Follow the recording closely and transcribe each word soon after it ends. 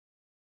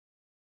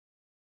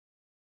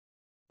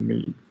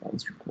Meet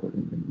files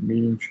recording in the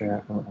meeting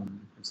chat or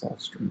on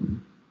Microsoft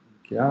Stream.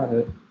 Got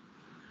it.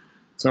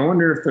 So I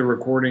wonder if the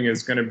recording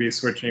is going to be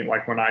switching,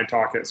 like when I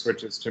talk, it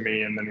switches to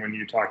me, and then when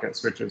you talk, it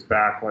switches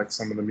back, like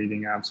some of the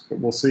meeting apps, but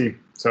we'll see.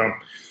 So,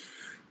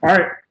 all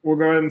right, we'll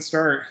go ahead and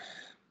start.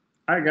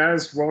 Hi,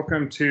 guys.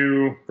 Welcome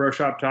to Pro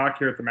Shop Talk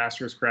here at the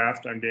Master's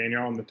Craft. I'm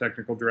Daniel. I'm the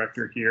technical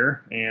director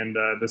here, and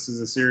this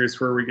is a series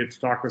where we get to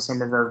talk with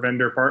some of our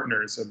vendor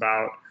partners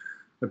about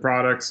the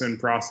products and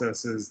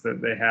processes that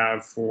they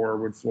have for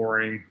wood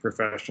flooring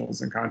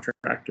professionals and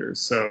contractors.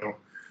 So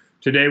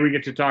today we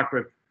get to talk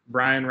with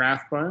Bryan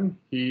Rathbun.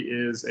 He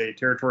is a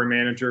territory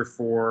manager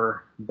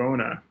for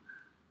Bona,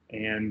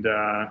 and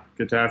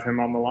good to have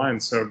him on the line.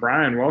 So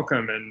Bryan,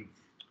 welcome, and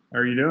how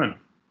are you doing?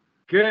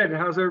 Good.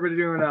 How's everybody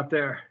doing out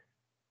there?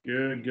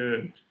 Good,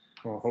 good.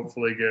 Well,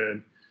 hopefully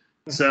good.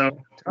 So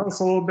tell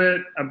us a little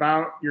bit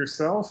about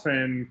yourself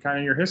and kind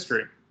of your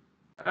history.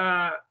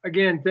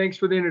 Again, thanks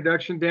for the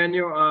introduction,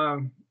 Daniel.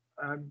 I'm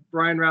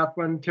Bryan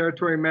Rathbun,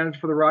 territory manager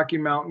for the Rocky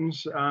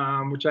Mountains,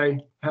 which I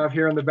have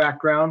here in the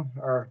background,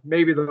 or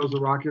maybe those are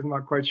Rockies. I'm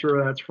not quite sure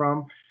where that's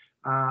from.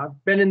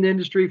 I've been in the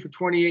industry for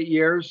 28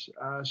 years.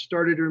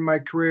 Started in my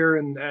career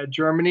in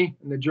Germany,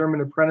 in the German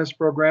apprentice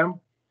program.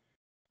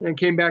 Then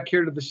came back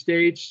here to the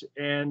States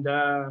and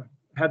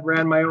had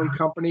ran my own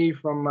company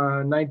from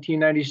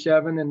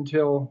 1997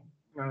 until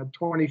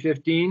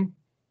 2015.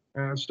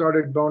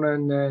 Started Bona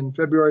in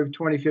February of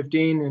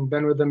 2015 and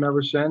been with them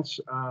ever since.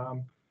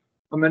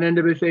 I'm an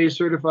NWFA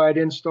certified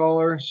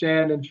installer,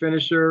 sand and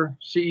finisher,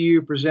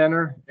 CEU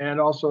presenter, and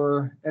also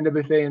an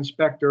NWFA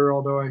inspector,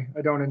 although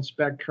I don't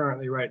inspect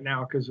currently right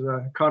now because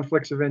of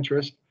conflicts of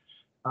interest.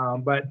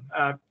 But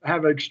I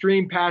have an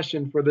extreme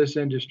passion for this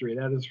industry,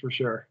 that is for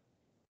sure.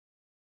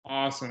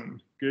 Awesome.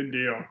 Good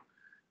deal.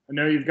 I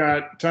know you've got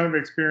a ton of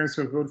experience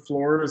with wood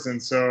floors,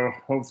 and so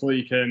hopefully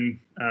you can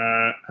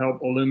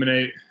help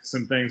illuminate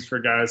some things for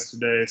guys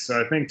today.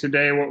 So I think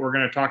today what we're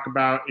going to talk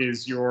about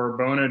is your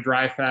Bona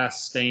Drifast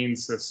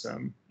Stains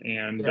system,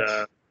 and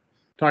Yes.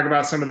 talk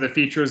about some of the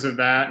features of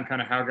that and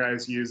kind of how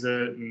guys use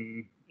it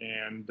and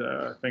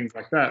things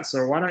like that.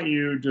 So why don't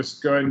you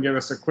just go ahead and give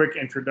us a quick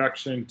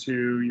introduction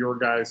to your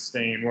guys'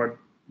 stain?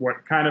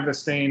 What kind of a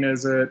stain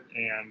is it,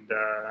 and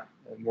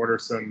what are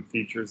some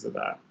features of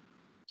that?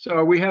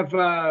 So we have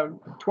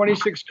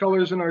 26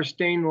 colors in our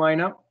stain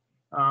lineup.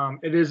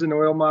 It is an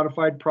oil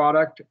modified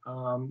product.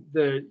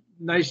 The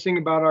nice thing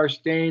about our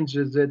stains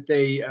is that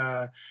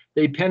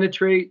they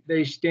penetrate,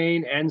 they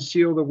stain and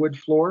seal the wood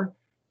floor.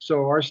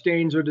 So our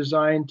stains are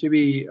designed to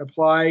be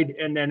applied,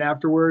 and then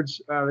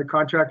afterwards the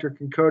contractor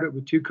can coat it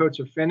with 2 coats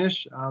of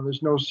finish.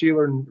 There's no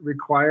sealer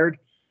required.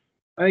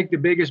 I think the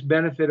biggest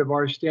benefit of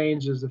our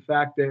stains is the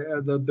fact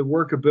that the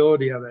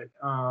workability of it.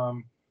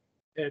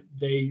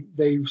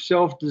 They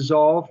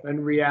self-dissolve and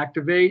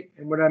reactivate.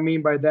 And what I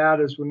mean by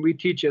that is when we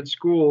teach at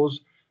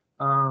schools,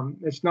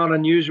 it's not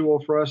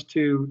unusual for us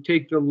to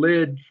take the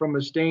lid from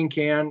a stain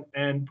can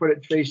and put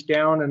it face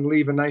down and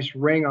leave a nice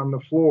ring on the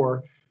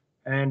floor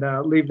and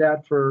leave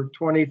that for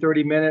 20,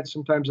 30 minutes,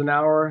 sometimes an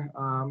hour.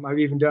 I've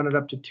even done it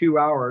up to 2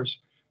 hours.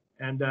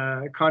 And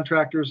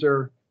contractors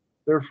they're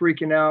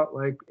freaking out,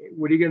 like,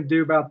 what are you going to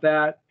do about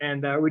that?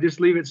 And we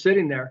just leave it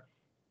sitting there.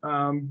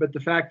 But the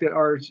fact that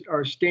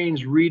our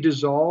stains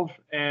redissolve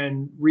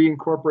and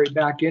reincorporate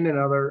back in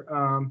another,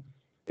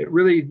 it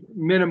really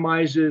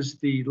minimizes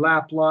the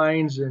lap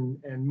lines and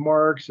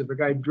marks. If a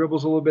guy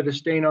dribbles a little bit of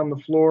stain on the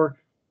floor,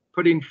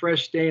 putting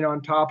fresh stain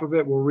on top of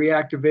it will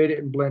reactivate it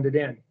and blend it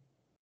in.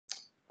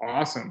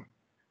 Awesome.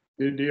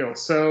 Good deal.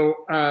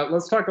 So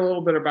let's talk a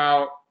little bit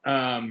about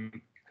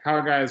how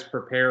guys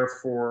prepare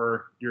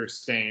for your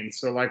stain.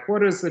 So like,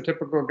 what is the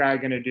typical guy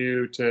going to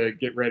do to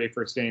get ready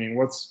for staining?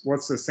 What's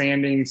the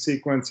sanding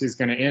sequence he's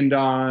going to end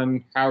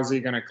on? How's he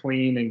going to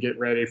clean and get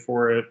ready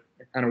for it?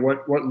 Kind of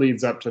what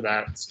leads up to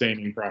that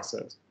staining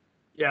process?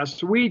 Yeah,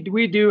 so we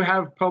do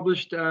have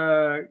published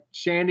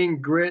sanding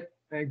grit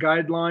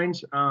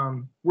guidelines.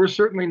 We're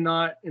certainly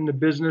not in the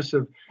business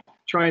of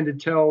trying to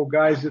tell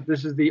guys that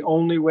this is the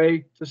only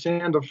way to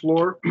sand a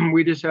floor.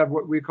 We just have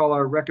what we call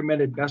our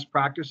recommended best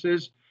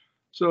practices.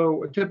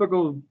 So a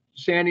typical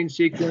sanding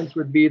sequence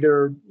would be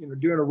either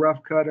doing a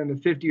rough cut in a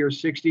 50 or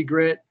 60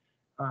 grit,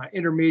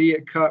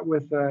 intermediate cut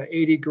with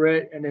 80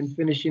 grit, and then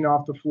finishing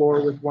off the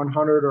floor with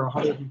 100 or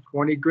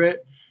 120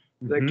 grit.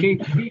 The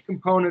key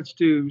components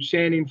to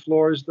sanding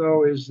floors,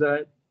 though, is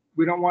that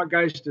we don't want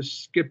guys to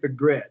skip a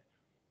grit.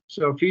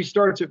 So if he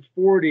starts at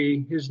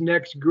 40, his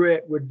next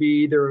grit would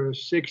be either a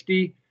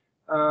 60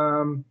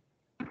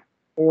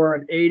 or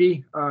an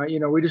 80.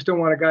 We just don't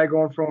want a guy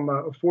going from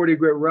a 40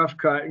 grit rough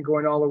cut and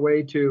going all the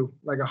way to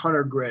like a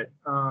 100 grit.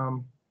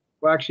 Well,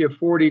 actually a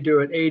 40 to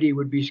an 80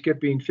 would be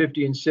skipping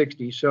 50 and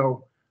 60.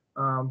 So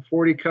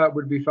 40 cut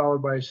would be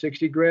followed by a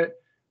 60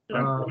 grit.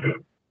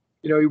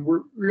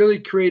 We're really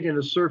creating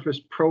a surface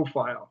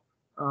profile.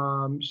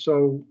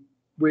 So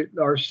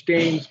our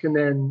stains can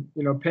then,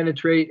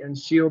 penetrate and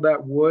seal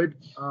that wood.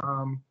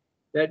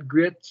 That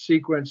grit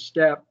sequence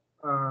step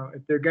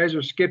if their guys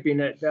are skipping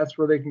it, that's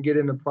where they can get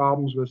into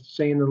problems with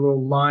seeing the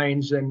little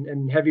lines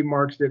and heavy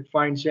marks that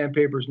fine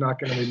sandpaper is not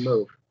going to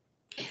remove.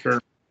 Sure.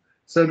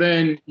 So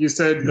then you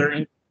said they're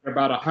in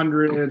about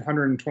 100,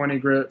 120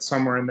 grit,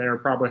 somewhere in there,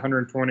 probably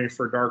 120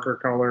 for darker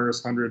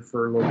colors, 100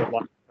 for a little bit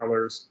lighter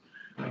colors.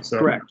 So,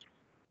 correct.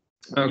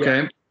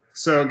 Okay. Yeah.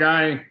 So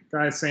guy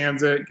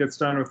sands it, gets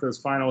done with his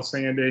final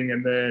sanding,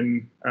 and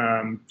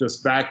then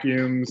just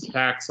vacuums,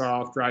 tacks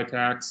off, dry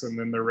tacks, and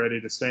then they're ready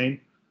to stain.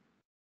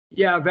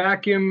 Yeah,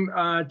 vacuum,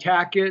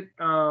 tack it.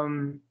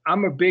 I'm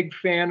a big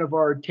fan of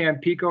our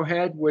Tampico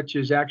head, which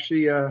is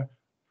actually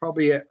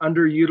probably an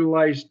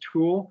underutilized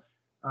tool.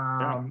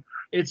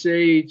 It's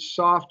a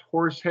soft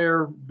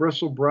horsehair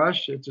bristle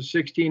brush. It's a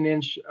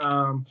 16-inch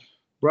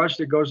brush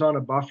that goes on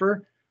a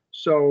buffer.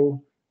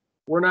 So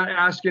we're not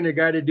asking a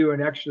guy to do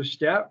an extra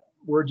step.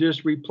 We're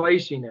just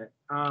replacing it.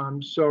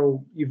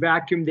 So you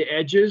vacuum the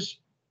edges,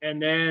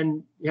 and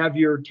then you have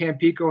your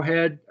Tampico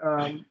head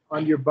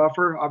on your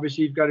buffer.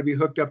 Obviously, you've got to be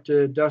hooked up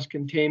to dust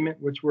containment,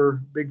 which we're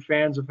big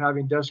fans of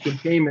having dust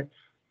containment.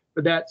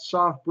 But that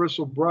soft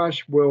bristle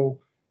brush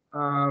will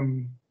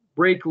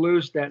break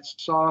loose that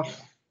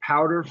soft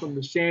powder from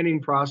the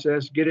sanding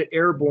process, get it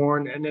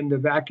airborne, and then the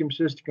vacuum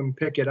system can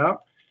pick it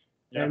up.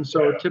 Yeah, and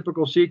so a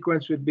typical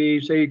sequence would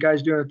be, say you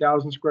guys doing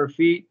 1,000 square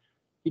feet,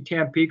 he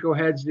Tampico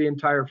heads the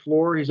entire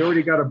floor. He's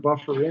already got a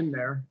buffer in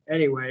there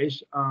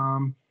anyways.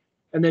 And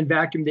then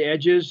vacuum the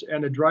edges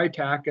and a dry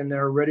tack, and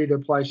they're ready to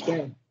apply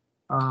stain.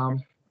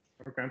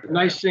 Okay. The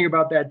nice thing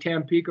about that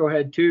Tampico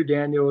head too,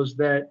 Daniel, is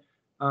that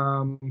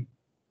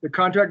the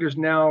contractor's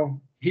now,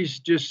 he's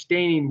just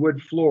staining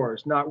wood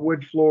floors, not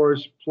wood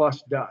floors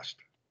plus dust.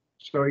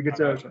 So he gets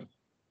a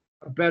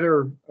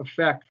better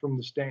effect from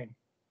the stain.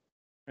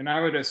 And I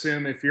would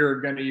assume if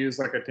you're going to use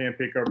like a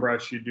Tampico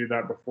brush, you do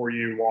that before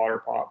you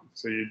water pop.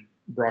 So you'd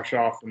brush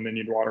off and then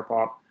you'd water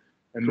pop,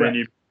 and correct.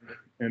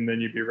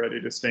 then you'd be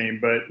ready to stain.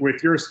 But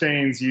with your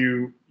stains,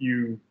 you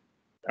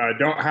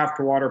don't have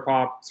to water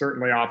pop,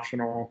 certainly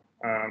optional.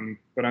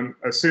 But I'm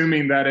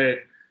assuming that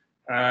it,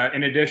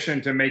 in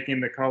addition to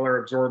making the color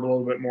absorb a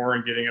little bit more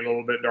and getting it a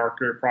little bit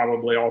darker, it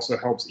probably also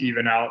helps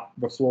even out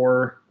the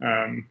floor,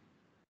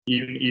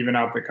 even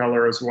out the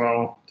color as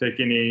well. Take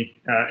any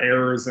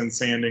errors in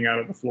sanding out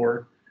of the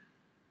floor.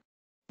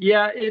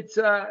 Yeah, it's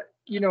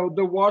you know,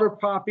 the water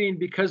popping,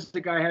 because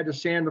the guy had to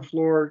sand the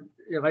floor,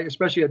 like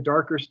especially a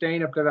darker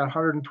stain up to that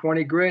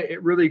 120 grit,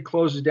 it really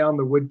closes down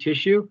the wood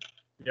tissue.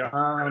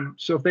 Yeah.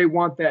 So if they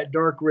want that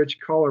dark, rich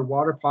color,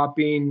 water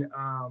popping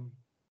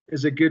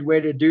is a good way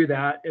to do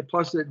that.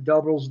 Plus, it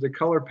doubles the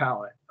color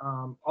palette.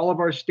 All of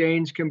our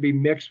stains can be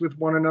mixed with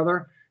one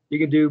another. You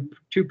can do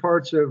 2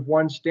 parts of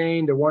one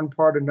stain to 1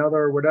 part another,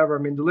 or whatever.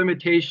 I mean, the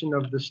limitation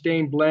of the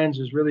stain blends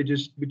is really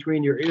just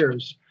between your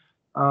ears.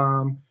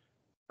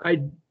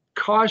 I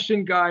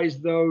caution guys,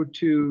 though,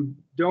 to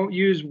don't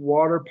use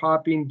water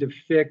popping to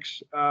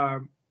fix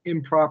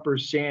improper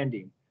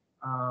sanding.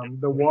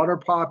 The water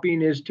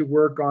popping is to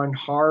work on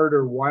hard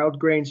or wild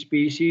grain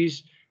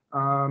species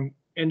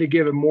and to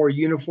give a more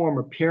uniform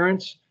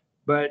appearance.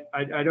 But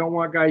I don't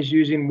want guys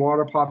using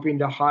water popping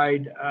to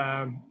hide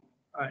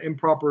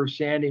improper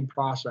sanding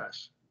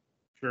process.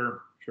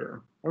 Sure.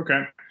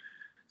 Okay.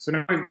 So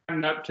now we've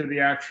gotten up to the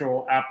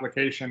actual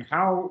application.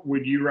 How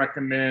would you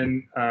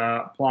recommend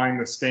applying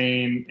the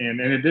stain? And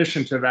in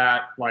addition to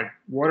that, like,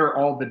 what are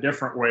all the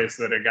different ways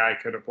that a guy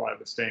could apply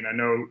the stain? I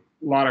know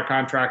a lot of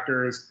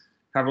contractors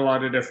have a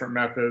lot of different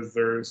methods.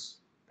 There's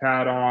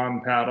pad on,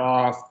 pad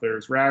off.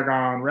 There's rag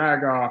on,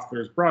 rag off.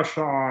 There's brush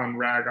on,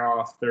 rag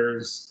off.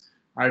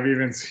 I've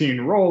even seen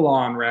roll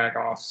on, rag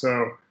off.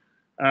 So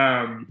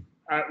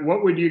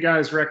what would you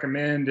guys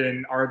recommend?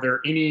 And are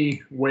there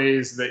any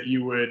ways that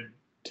you would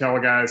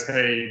tell guys,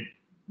 hey,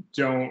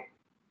 don't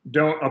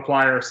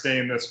apply our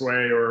stain this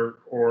way,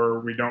 or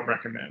we don't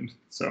recommend?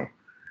 So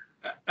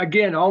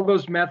again, all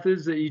those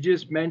methods that you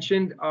just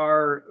mentioned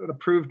are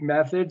approved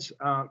methods.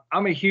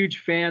 I'm a huge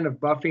fan of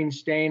buffing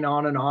stain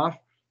on and off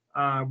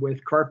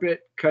with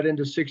carpet cut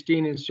into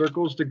 16-inch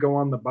circles to go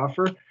on the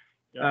buffer.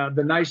 Yeah.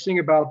 The nice thing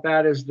about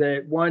that is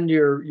that, one,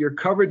 your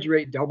coverage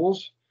rate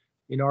doubles.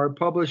 You know, our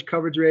published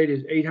coverage rate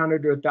is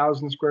 800 to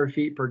 1,000 square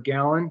feet per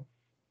gallon.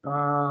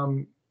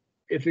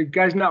 If a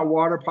guy's not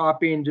water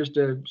popping just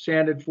a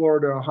sanded floor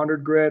to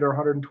 100 grit or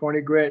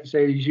 120 grit,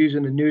 say he's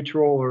using a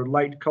neutral or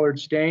light colored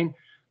stain,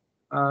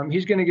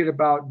 he's going to get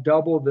about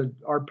double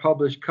our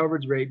published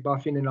coverage rate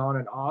buffing it on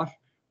and off.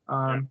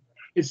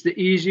 It's the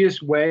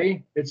easiest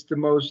way. It's the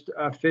most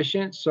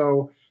efficient.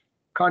 So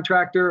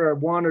contractor, a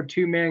 1 or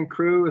 2 man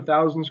crew,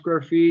 1,000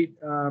 square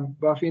feet,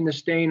 buffing the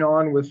stain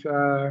on with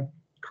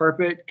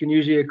carpet can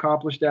usually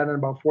accomplish that in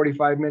about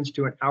 45 minutes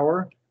to an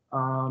hour.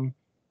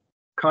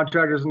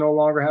 Contractors are no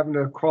longer having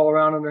to crawl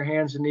around on their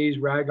hands and knees,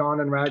 rag on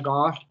and rag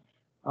off.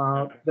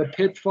 The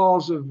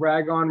pitfalls of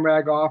rag on,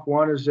 rag off,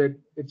 one is that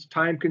it's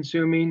time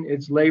consuming,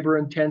 it's labor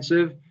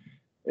intensive.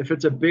 If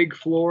it's a big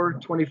floor,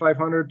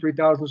 2,500,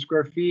 3,000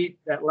 square feet,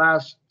 that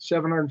lasts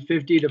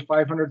 750 to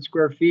 500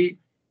 square feet,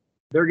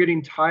 they're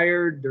getting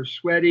tired, they're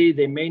sweaty,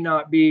 they may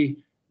not be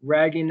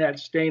ragging that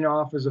stain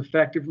off as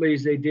effectively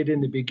as they did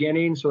in the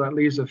beginning. So that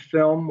leaves a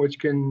film,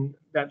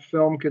 that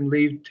film can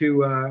lead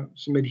to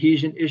some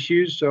adhesion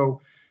issues.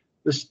 So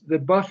the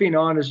buffing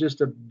on is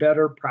just a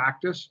better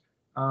practice.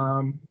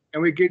 And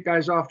we get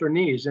guys off their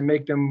knees and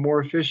make them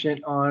more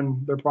efficient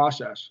on their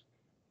process.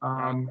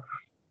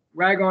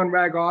 Rag on,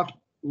 rag off.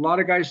 A lot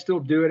of guys still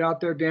do it out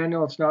there,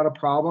 Daniel. It's not a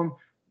problem.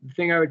 The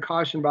thing I would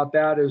caution about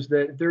that is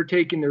that if they're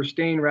taking their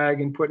stain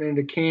rag and putting it in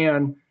a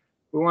can,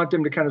 we want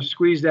them to kind of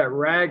squeeze that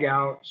rag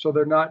out so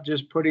they're not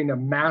just putting a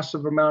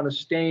massive amount of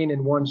stain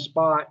in one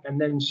spot and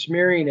then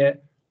smearing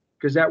it,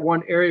 because that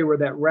one area where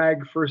that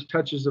rag first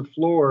touches the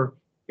floor,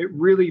 it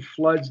really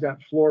floods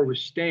that floor with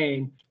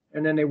stain,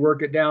 and then they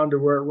work it down to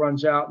where it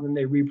runs out, and then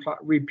they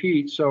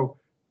repeat. So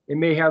they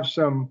may have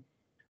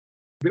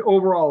the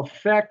overall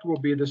effect will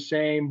be the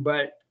same,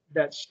 but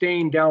that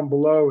stain down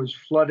below has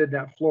flooded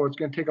that floor. It's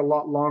going to take a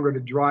lot longer to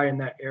dry in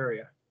that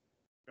area.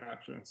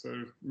 Gotcha.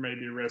 So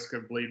maybe risk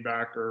of bleed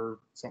back or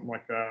something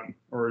like that,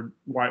 or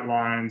white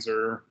lines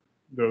or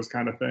those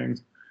kind of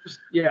things.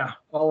 Yeah,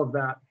 all of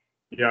that.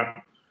 Yeah.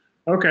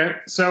 Okay.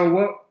 So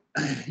what,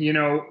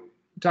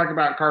 talk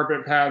about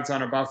carpet pads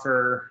on a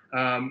buffer.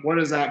 What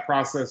does that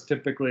process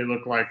typically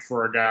look like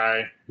for a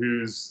guy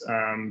who's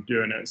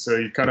doing it? So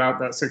you cut out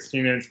that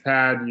 16-inch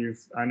pad.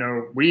 I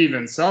know we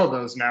even sell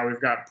those now. We've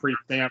got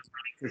pre-stamped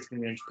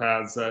 16-inch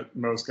pads that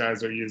most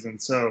guys are using.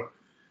 So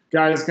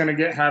guy's going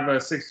to have a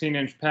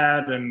 16-inch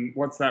pad, and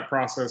what's that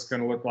process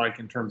going to look like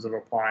in terms of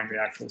applying the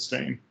actual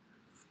stain?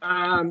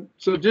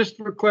 So just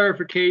for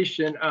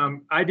clarification,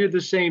 I do the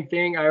same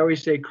thing. I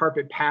always say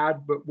carpet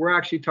pad, but we're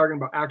actually talking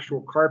about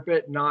actual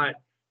carpet, not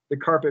the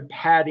carpet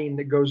padding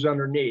that goes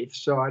underneath.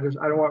 So I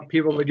don't want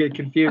people to get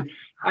confused.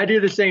 I do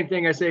the same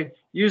thing. I say,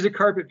 use a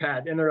carpet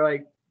pad. And they're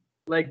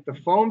like the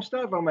foam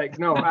stuff? I'm like,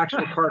 no,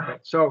 actual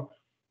carpet. So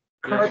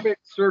carpet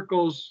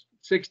circles,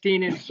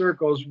 16-inch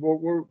circles,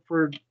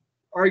 for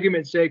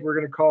argument's sake, we're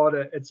going to call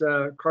it it's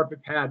a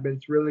carpet pad, but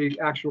it's really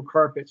actual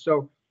carpet.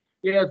 So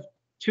you have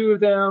two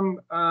of them.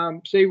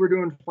 Say we're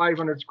doing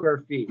 500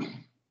 square feet.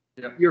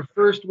 Yep. Your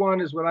first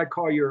one is what I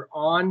call your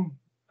on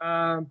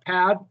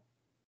pad,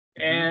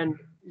 and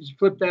you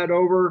flip that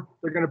over.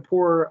 They're going to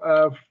pour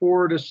a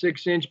 4 to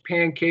 6 inch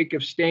pancake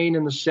of stain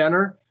in the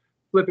center,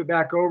 flip it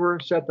back over,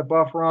 set the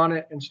buffer on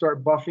it, and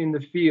start buffing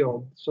the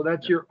field. So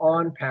that's your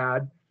on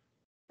pad.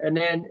 And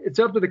then it's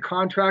up to the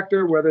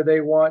contractor whether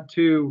they want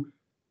to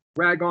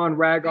rag on,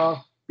 rag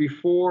off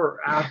before or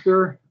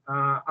after.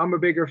 I'm a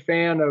bigger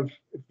fan of,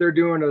 if they're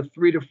doing a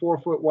 3 to 4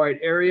 foot wide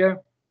area,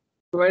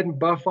 go ahead and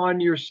buff on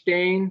your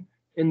stain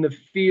in the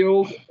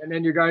field, and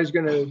then your guy's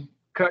going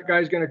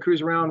to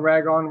cruise around,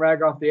 rag on,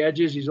 rag off the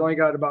edges. He's only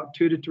got about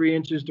 2 to 3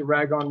 inches to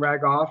rag on,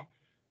 rag off.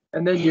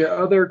 And then your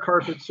other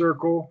carpet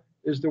circle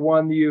is the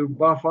one you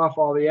buff off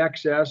all the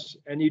excess,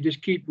 and you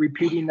just keep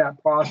repeating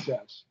that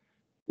process.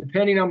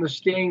 Depending on the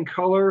stain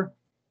color,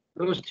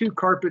 those two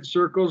carpet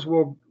circles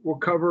will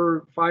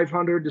cover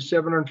 500 to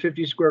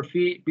 750 square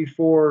feet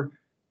before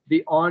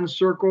the on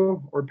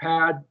circle or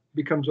pad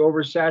becomes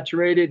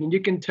oversaturated. And you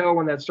can tell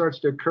when that starts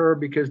to occur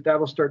because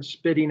that'll start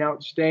spitting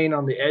out stain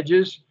on the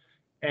edges.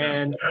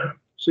 And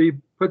so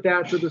you put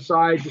that to the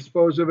side,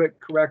 dispose of it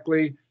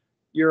correctly.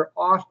 Your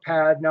off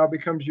pad now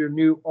becomes your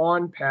new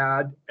on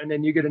pad, and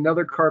then you get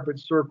another carpet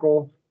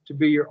circle to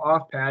be your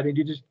off pad, and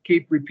you just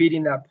keep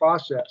repeating that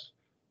process.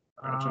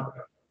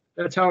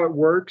 That's how it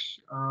works.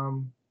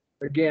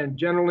 Again,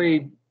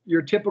 generally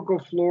your typical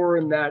floor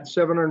in that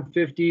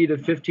 750 to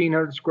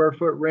 1500 square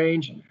foot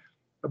range,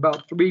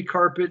 about 3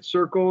 carpet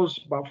circles,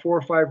 about 4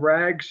 or 5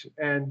 rags,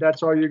 and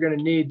that's all you're going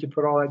to need to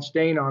put all that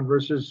stain on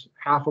versus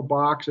half a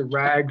box of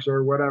rags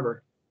or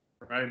whatever.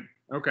 Right.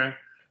 Okay.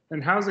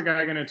 And how's a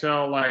guy going to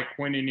tell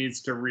when he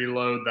needs to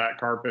reload that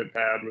carpet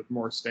pad with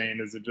more stain?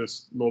 Is it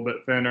just a little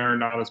bit thinner,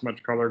 not as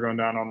much color going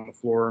down on the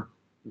floor?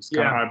 Just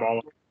kind of eyeball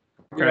it?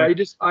 Okay. Yeah, you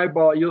just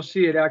eyeball it. You'll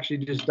see it actually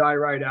just die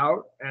right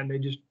out, and they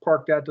just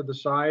park that to the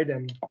side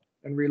and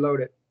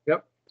reload it.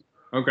 Yep.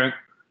 Okay.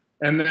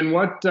 And then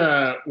what's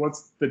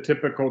the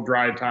typical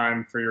dry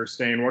time for your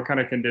stain? What kind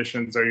of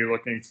conditions are you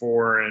looking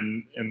for,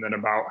 and then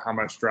about how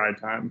much dry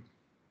time?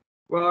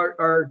 Well,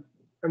 our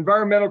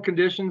environmental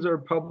conditions are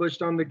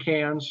published on the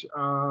cans.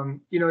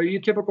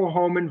 Your typical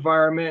home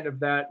environment of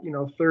that,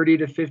 30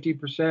 to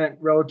 50%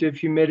 relative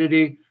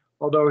humidity.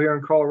 Although here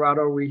in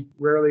Colorado, we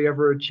rarely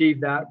ever achieve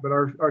that, but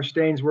our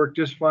stains work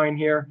just fine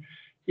here.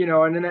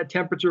 And in that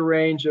temperature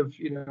range of,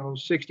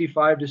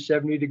 65 to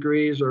 70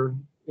 degrees or,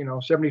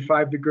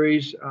 75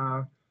 degrees.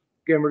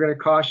 Again, we're going to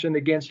caution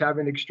against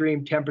having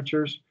extreme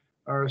temperatures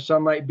or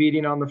sunlight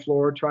beating on the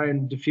floor, try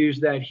and diffuse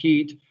that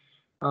heat.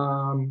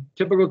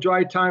 Typical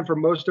dry time for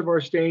most of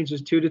our stains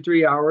is 2 to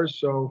 3 hours,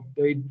 so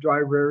they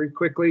dry very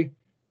quickly.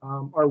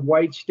 Our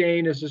white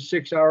stain is a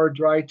 6-hour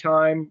dry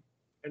time.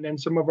 And then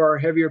some of our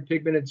heavier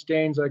pigmented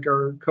stains like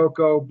our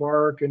cocoa,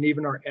 bark, and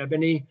even our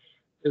ebony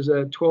is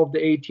a 12 to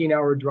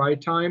 18-hour dry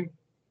time.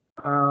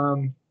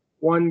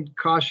 One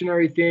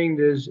cautionary thing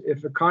is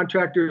if a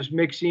contractor is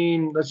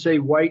mixing, let's say,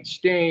 white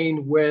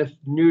stain with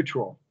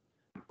neutral,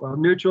 Well,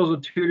 neutral is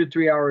a 2 to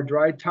 3 hour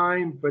dry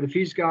time, but if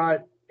he's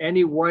got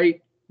any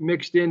white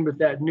mixed in with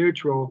that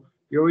neutral,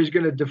 you're always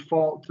going to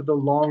default to the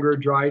longer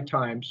dry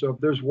time. So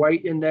if there's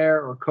white in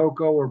there or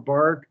cocoa or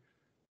bark,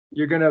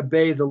 you're going to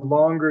obey the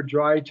longer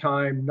dry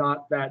time,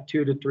 not that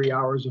 2 to 3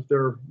 hours if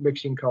they're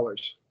mixing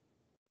colors.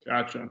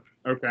 Gotcha.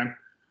 Okay.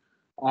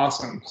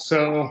 Awesome.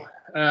 So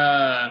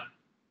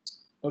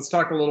let's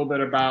talk a little bit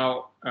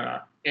about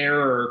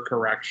error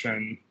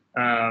correction.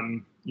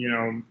 You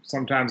know,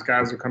 sometimes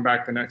guys will come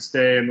back the next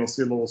day and they'll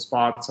see little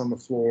spots on the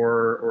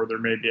floor, or there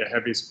may be a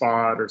heavy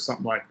spot or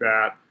something like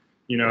that.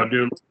 You know,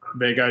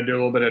 they got to do a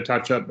little bit of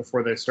touch up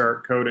before they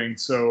start coating.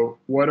 So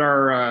what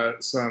are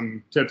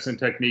some tips and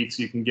techniques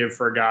you can give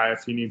for a guy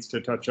if he needs to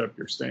touch up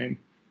your stain?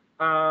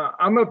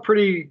 I'm a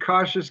pretty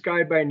cautious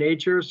guy by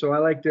nature, so I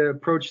like to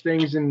approach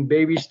things in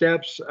baby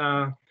steps.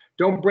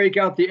 Don't break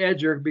out the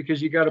edger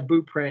because you got a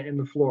boot print in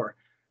the floor.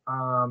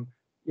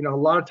 You know, a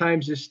lot of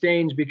times the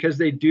stains, because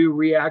they do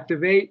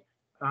reactivate,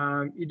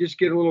 you just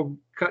get a little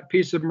cut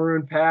piece of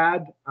maroon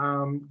pad,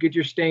 get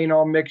your stain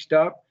all mixed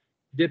up,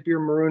 dip your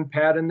maroon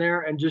pad in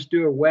there, and just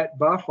do a wet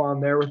buff on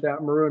there with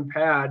that maroon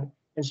pad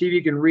and see if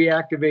you can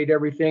reactivate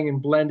everything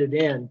and blend it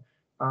in.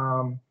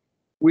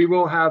 We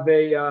will have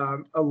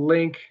a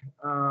link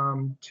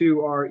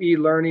to our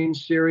e-learning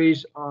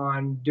series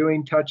on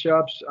doing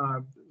touch-ups.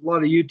 A lot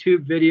of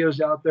YouTube videos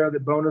out there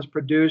that Bona's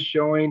produced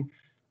showing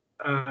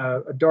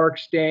a dark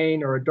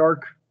stain or a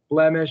dark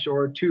blemish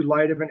or too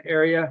light of an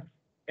area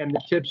and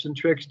the tips and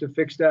tricks to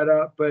fix that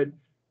up. But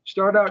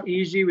start out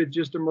easy with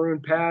just a maroon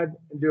pad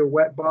and do a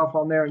wet buff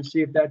on there and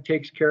see if that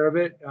takes care of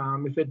it.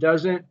 If it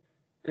doesn't,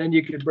 then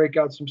you could break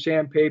out some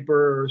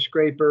sandpaper or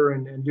scraper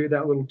and do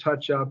that little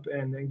touch up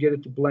and get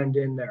it to blend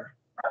in there.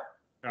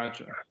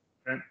 Gotcha.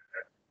 Okay.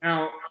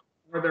 Now,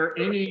 are there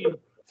any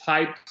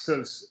types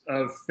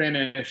of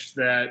finish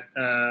that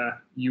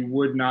you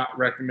would not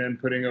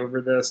recommend putting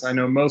over this? I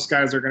know most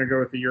guys are going to go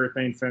with the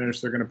urethane finish.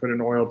 They're going to put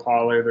an oil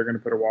poly. They're going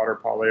to put a water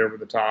poly over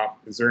the top.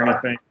 Is there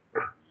anything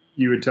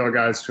you would tell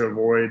guys to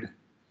avoid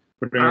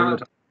putting over the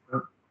top?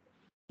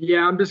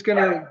 Yeah, I'm just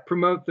going to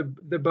promote the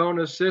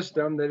Bona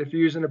system, that if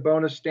you're using a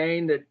Bona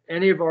stain, that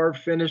any of our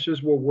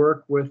finishes will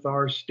work with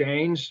our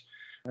stains.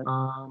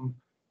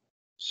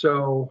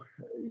 So,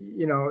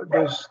 you know,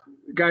 there's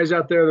guys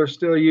out there that are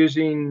still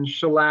using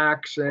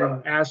shellacs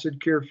and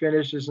acid cure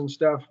finishes and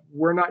stuff.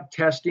 We're not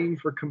testing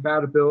for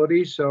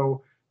compatibility,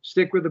 so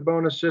stick with the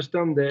Bona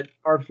system that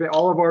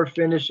all of our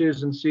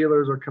finishes and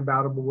sealers are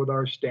compatible with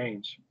our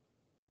stains.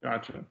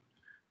 Gotcha.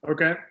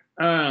 Okay.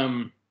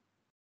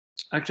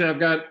 Actually, I've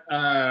got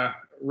a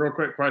real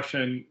quick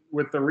question.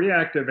 With the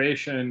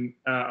reactivation,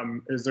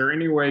 is there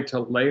any way to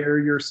layer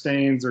your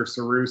stains or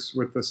ceruse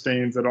with the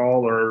stains at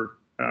all, or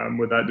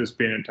would that just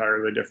be an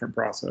entirely different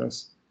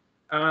process?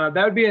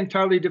 That would be an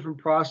entirely different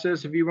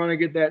process. If you want to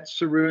get that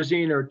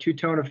cerusing or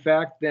two-tone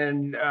effect,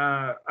 then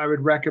I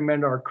would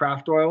recommend our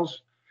craft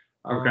oils.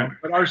 Okay.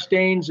 But our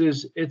stains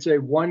it's a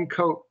one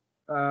coat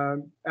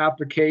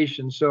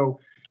application. So,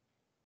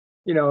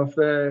 you know, if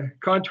the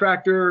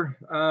contractor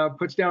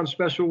puts down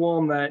special wool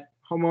and that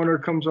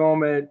homeowner comes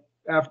home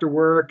after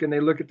work and they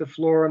look at the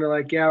floor and they're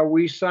like, yeah,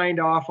 we signed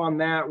off on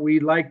that.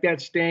 We like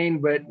that stain,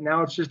 but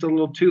now it's just a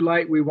little too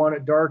light. We want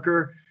it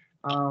darker.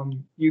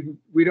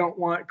 We don't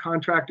want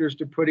contractors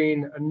to put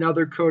in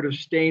another coat of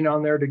stain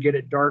on there to get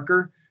it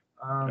darker.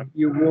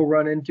 You will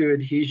run into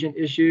adhesion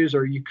issues,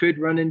 or you could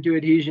run into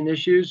adhesion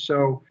issues.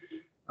 So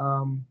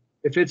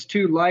if it's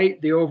too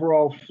light, the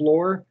overall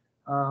floor,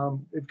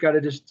 you've got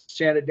to just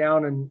sand it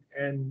down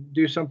and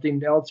do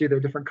something else, either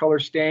a different color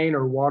stain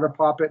or water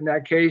pop it in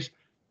that case.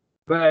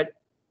 But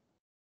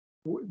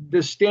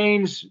the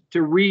stains, to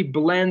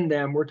reblend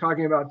them, we're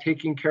talking about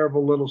taking care of a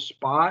little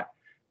spot.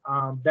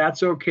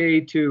 That's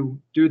okay to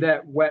do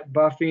that wet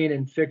buffing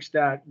and fix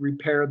that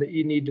repair that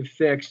you need to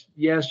fix.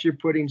 Yes, you're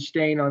putting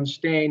stain on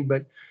stain,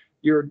 but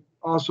you're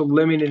also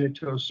limiting it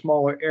to a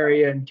smaller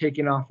area and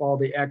taking off all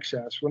the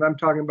excess. When I'm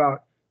talking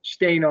about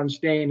stain on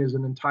stain is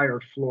an entire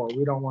floor.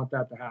 We don't want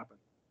that to happen.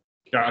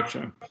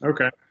 Gotcha.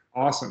 Okay.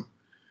 Awesome.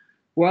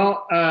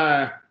 Well,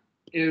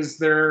 is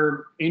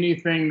there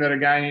anything that a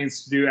guy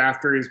needs to do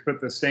after he's put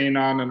the stain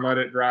on and let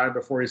it dry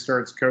before he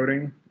starts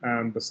coating,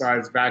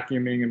 besides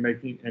vacuuming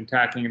and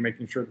tacking and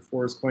making sure the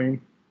floor is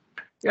clean?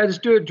 Yeah,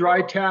 just do a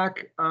dry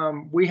tack.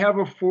 We have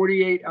a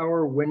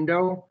 48-hour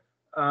window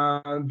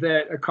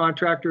that a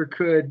contractor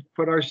could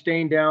put our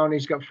stain down.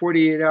 He's got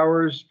 48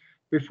 hours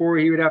before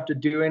he would have to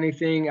do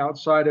anything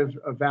outside of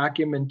a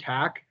vacuum and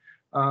tack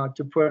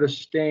to put a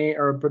stain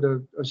or put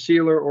a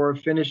sealer or a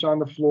finish on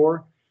the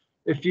floor.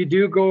 If you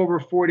do go over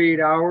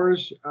 48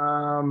 hours,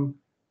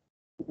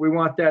 we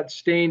want that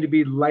stain to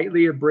be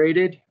lightly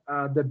abraded.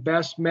 The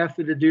best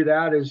method to do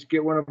that is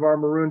get one of our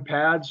maroon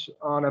pads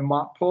on a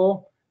mop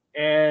pole,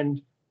 and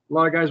a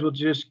lot of guys will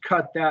just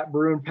cut that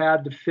maroon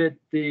pad to fit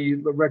the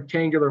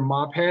rectangular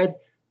mop head,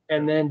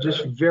 and then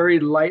just very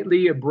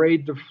lightly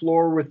abrade the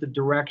floor with the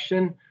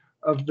direction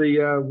of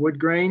the wood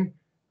grain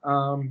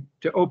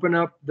to open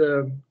up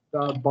the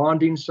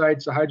bonding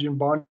sites, the hydrogen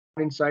bonding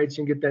bonding sites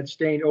and get that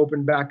stain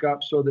opened back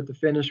up so that the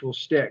finish will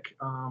stick.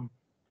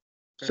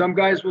 Some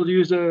guys will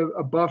use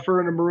a buffer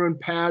and a maroon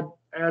pad.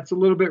 That's a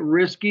little bit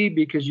risky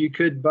because you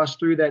could bust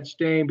through that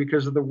stain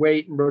because of the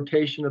weight and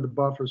rotation of the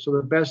buffer. So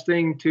the best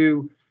thing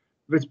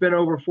if it's been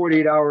over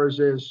 48 hours,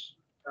 is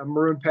a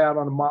maroon pad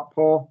on a mop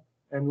pole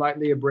and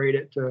lightly abrade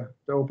it to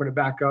open it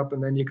back up,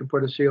 and then you can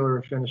put a sealer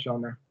or finish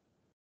on there.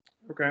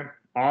 Okay,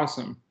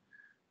 awesome.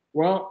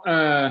 Well,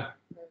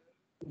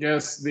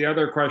 yes, the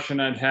other question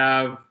I'd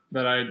have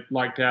that I'd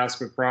like to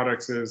ask with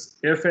products is,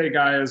 if a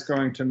guy is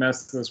going to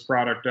mess this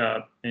product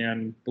up,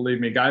 and believe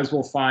me, guys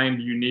will find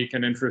unique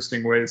and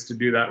interesting ways to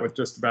do that with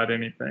just about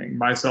anything,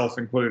 myself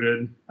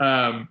included.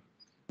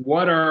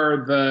 What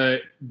are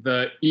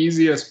the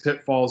easiest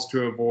pitfalls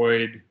to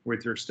avoid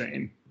with your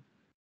stain?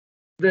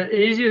 The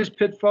easiest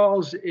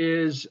pitfalls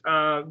is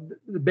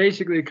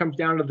basically it comes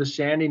down to the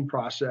sanding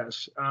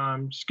process.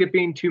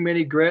 Skipping too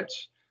many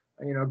grits,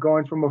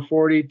 going from a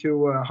 40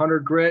 to a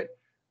 100 grit.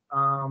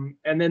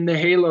 And then the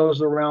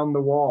halos around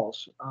the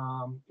walls.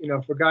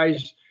 For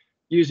guys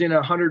using a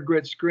 100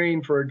 grit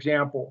screen, for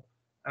example,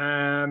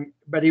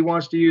 but he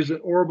wants to use an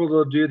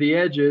orbital to do the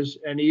edges,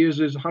 and he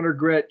uses 100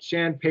 grit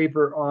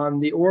sandpaper on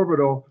the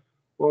orbital.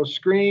 Well,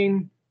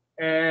 screen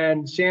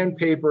and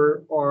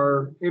sandpaper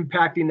are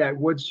impacting that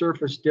wood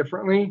surface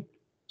differently,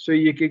 so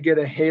you could get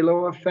a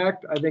halo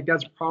effect. I think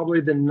that's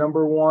probably the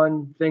number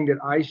one thing that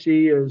I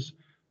see is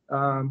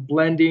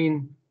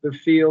blending the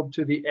field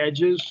to the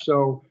edges.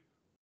 So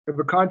if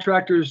a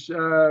contractor's,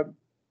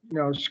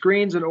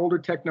 screens and older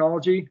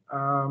technology,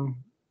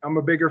 I'm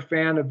a bigger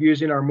fan of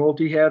using our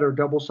multi-head or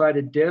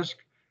double-sided disc.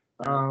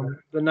 The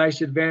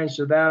nice advantage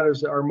of that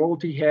is our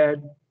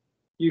multi-head,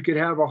 you could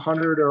have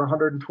 100 or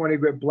 120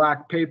 grit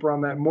black paper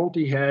on that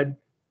multi-head.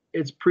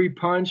 It's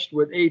pre-punched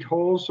with 8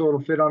 holes, so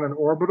it'll fit on an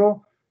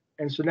orbital.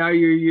 And so now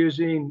you're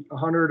using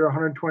 100 or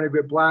 120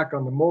 grit black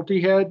on the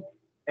multi-head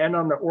and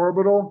on the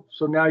orbital.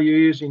 So now you're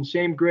using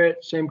same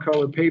grit, same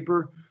color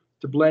paper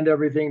to blend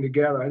everything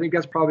together. I think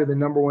that's probably the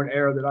number one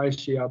error that I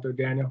see out there,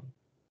 Daniel.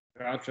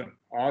 Gotcha.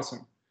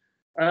 Awesome.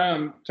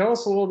 Tell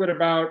us a little bit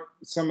about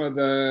some of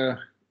the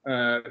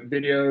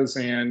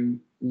videos and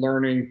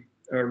learning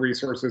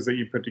resources that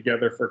you put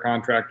together for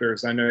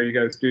contractors. I know you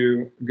guys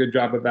do a good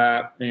job of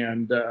that,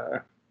 and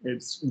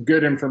it's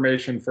good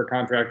information for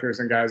contractors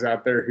and guys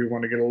out there who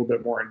want to get a little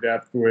bit more in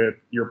depth with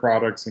your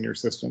products and your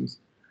systems.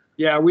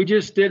 Yeah, we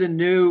just did a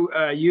new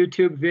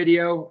YouTube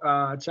video.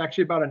 It's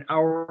actually about 1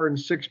 hour and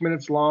 6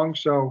 minutes long.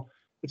 So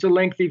it's a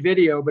lengthy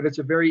video, but it's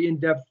a very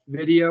in-depth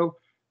video.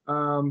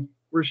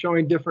 We're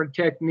showing different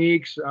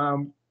techniques,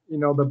 the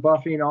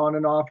buffing on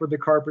and off of the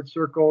carpet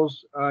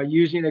circles,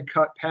 using a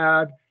cut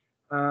pad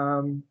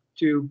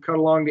to cut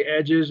along the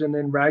edges and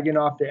then ragging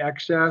off the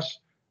excess.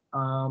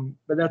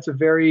 But that's a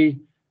very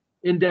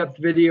in-depth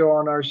video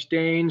on our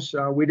stains.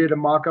 We did a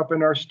mock-up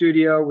in our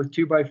studio with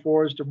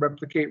 2x4s to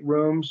replicate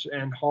rooms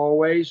and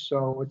hallways.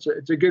 So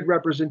it's a good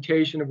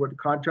representation of what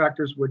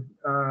contractors would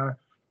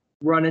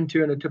run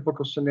into in a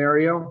typical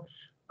scenario.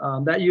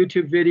 That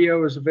YouTube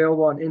video is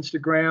available on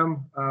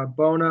Instagram,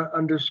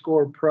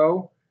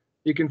 Bona_Pro.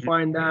 You can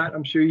find that.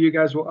 I'm sure you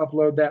guys will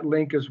upload that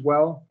link as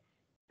well.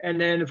 And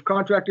then if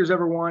contractors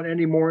ever want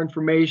any more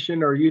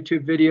information or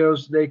YouTube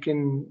videos, they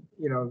can,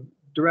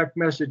 direct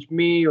message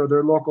me or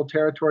their local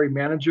territory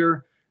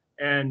manager,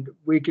 and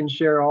we can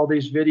share all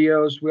these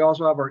videos. We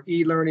also have our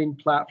e-learning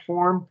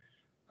platform,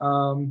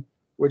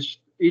 which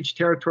each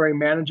territory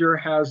manager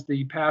has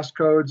the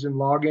passcodes and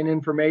login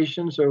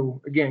information.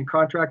 So again,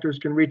 contractors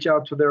can reach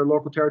out to their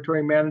local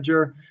territory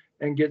manager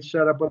and get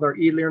set up with our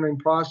e-learning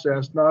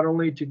process, not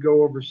only to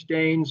go over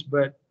stains,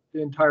 but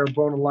the entire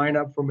Bona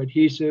lineup from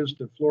adhesives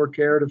to floor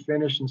care to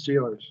finish and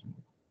sealers.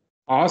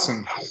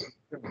 Awesome.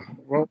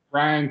 Well,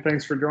 Bryan,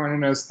 thanks for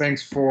joining us.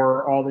 Thanks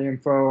for all the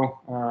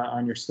info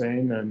on your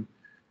stain,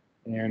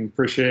 and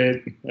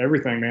appreciate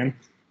everything, man.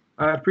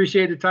 I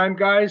appreciate the time,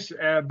 guys.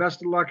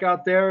 Best of luck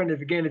out there. And if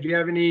you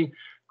have any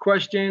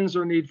questions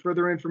or need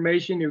further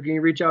information, you can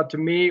reach out to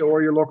me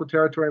or your local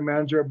territory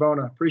manager at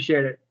Bona.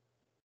 Appreciate it.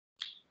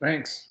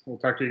 Thanks. We'll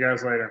talk to you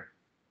guys later.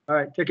 All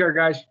right. Take care,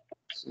 guys.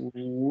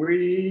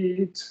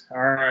 Sweet.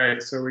 All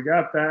right. So we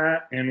got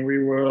that, and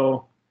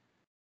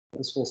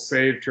this will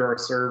save to our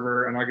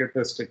server, and I'll get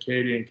this to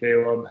Katie and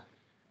Caleb,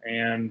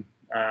 and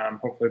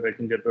hopefully they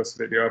can get this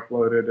video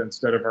uploaded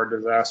instead of our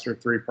disaster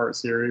 3-part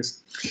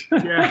series.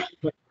 Yeah,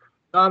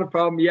 not a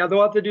problem. Yeah,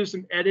 they'll have to do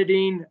some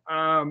editing.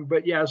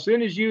 But yeah, as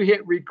soon as you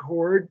hit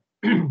record,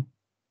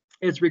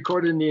 it's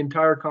recorded in the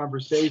entire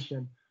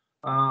conversation.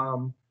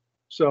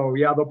 So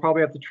yeah, they'll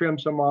probably have to trim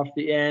some off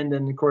the end,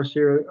 and of course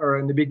here, or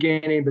in the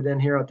beginning, but then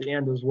here at the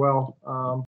end as well.